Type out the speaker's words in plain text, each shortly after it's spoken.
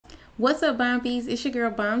What's up, Bombies? It's your girl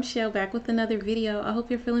Bombshell back with another video. I hope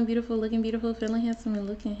you're feeling beautiful, looking beautiful, feeling handsome, and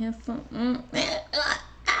looking handsome.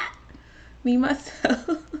 Me,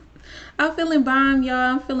 myself. I'm feeling bomb,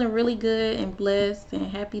 y'all. I'm feeling really good and blessed and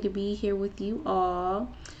happy to be here with you all.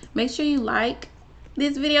 Make sure you like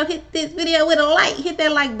this video. Hit this video with a like. Hit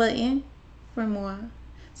that like button for more.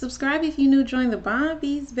 Subscribe if you're new. Join the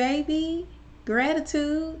Bombies, baby.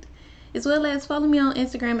 Gratitude. As well as follow me on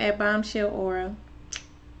Instagram at Bombshell Aura.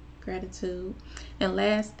 Gratitude. And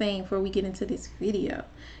last thing before we get into this video,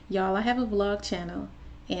 y'all, I have a vlog channel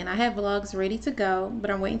and I have vlogs ready to go,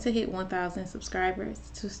 but I'm waiting to hit 1,000 subscribers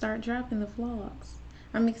to start dropping the vlogs.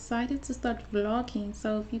 I'm excited to start vlogging,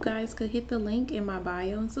 so if you guys could hit the link in my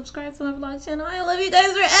bio and subscribe to my vlog channel, I love you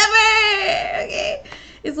guys forever. Okay,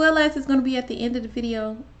 as well as it's going to be at the end of the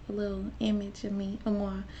video a little image of me, of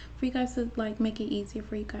moi, for you guys to like make it easier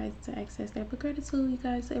for you guys to access that. But gratitude, you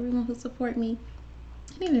guys, to everyone who support me.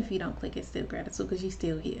 And even if you don't click, it's still gratitude because you're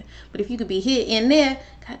still here. But if you could be here in there,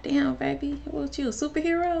 goddamn, baby, what you, a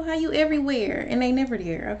superhero? How you everywhere and they never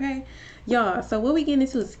there, okay? Y'all, so what we getting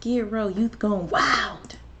into is Skid Row Youth Gone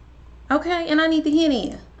Wild. Okay, and I need to hit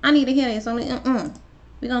in. I need to hit in. So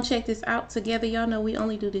we're going to check this out together. Y'all know we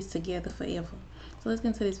only do this together forever. So let's get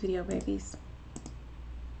into this video, babies.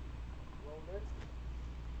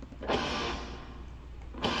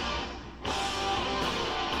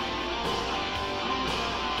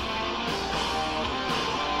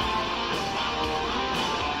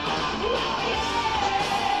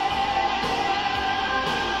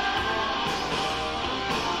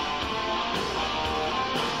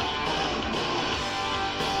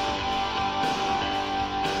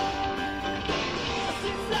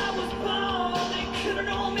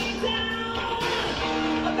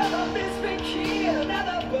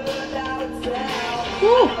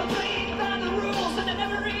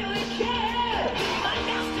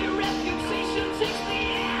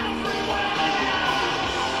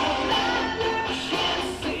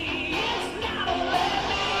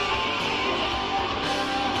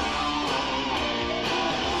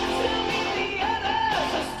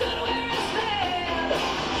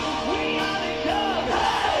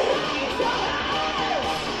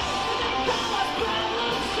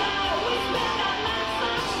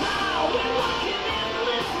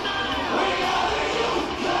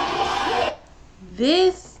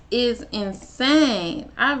 This is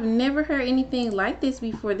insane. I've never heard anything like this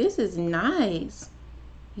before. This is nice.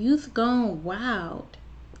 Youth Gone Wild.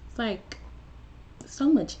 It's like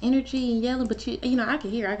so much energy and yelling, but you know, I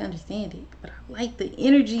can hear, I can understand it. But I like the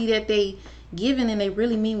energy that they giving, and they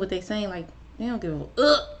really mean what they saying. Like they don't give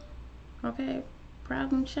a okay,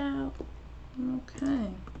 problem child. Okay.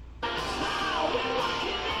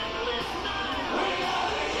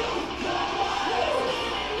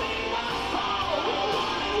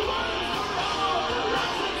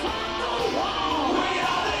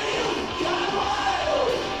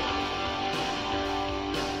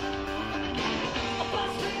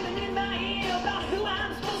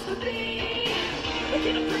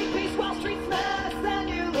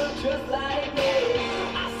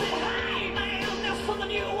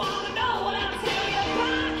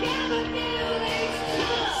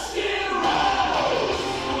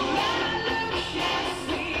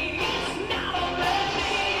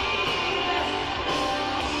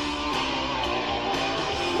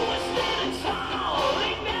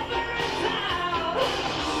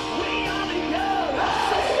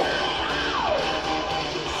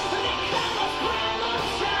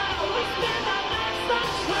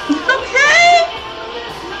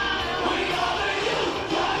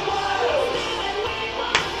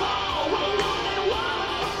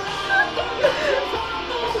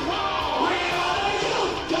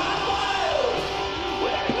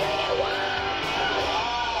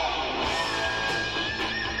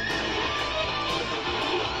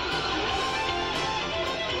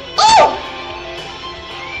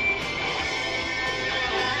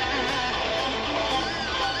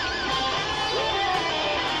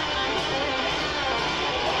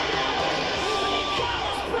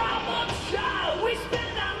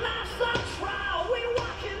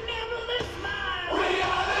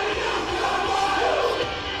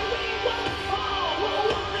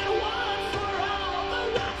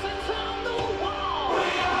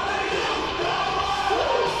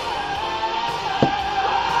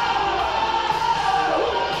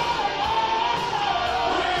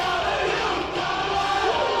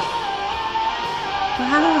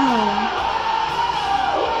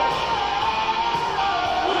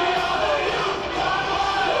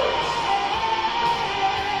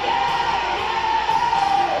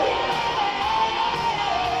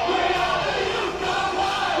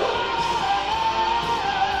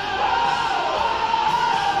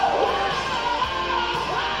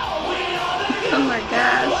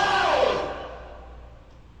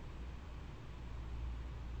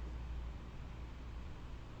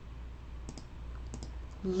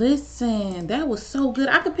 Listen, that was so good.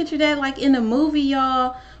 I could picture that like in a movie,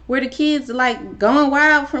 y'all, where the kids like going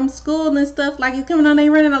wild from school and stuff. Like it's coming on, they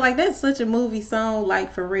running. Like that's such a movie song,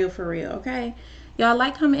 like for real, for real. Okay, y'all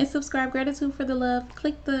like, comment, and subscribe. Gratitude for the love.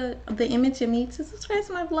 Click the image of me to subscribe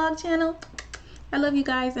to my vlog channel. I love you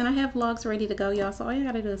guys, and I have vlogs ready to go, y'all. So all you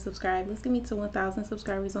gotta do is subscribe. Let's get me to 1,000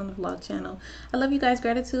 subscribers on the vlog channel. I love you guys.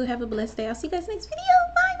 Gratitude. Have a blessed day. I'll see you guys next video.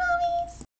 Bye.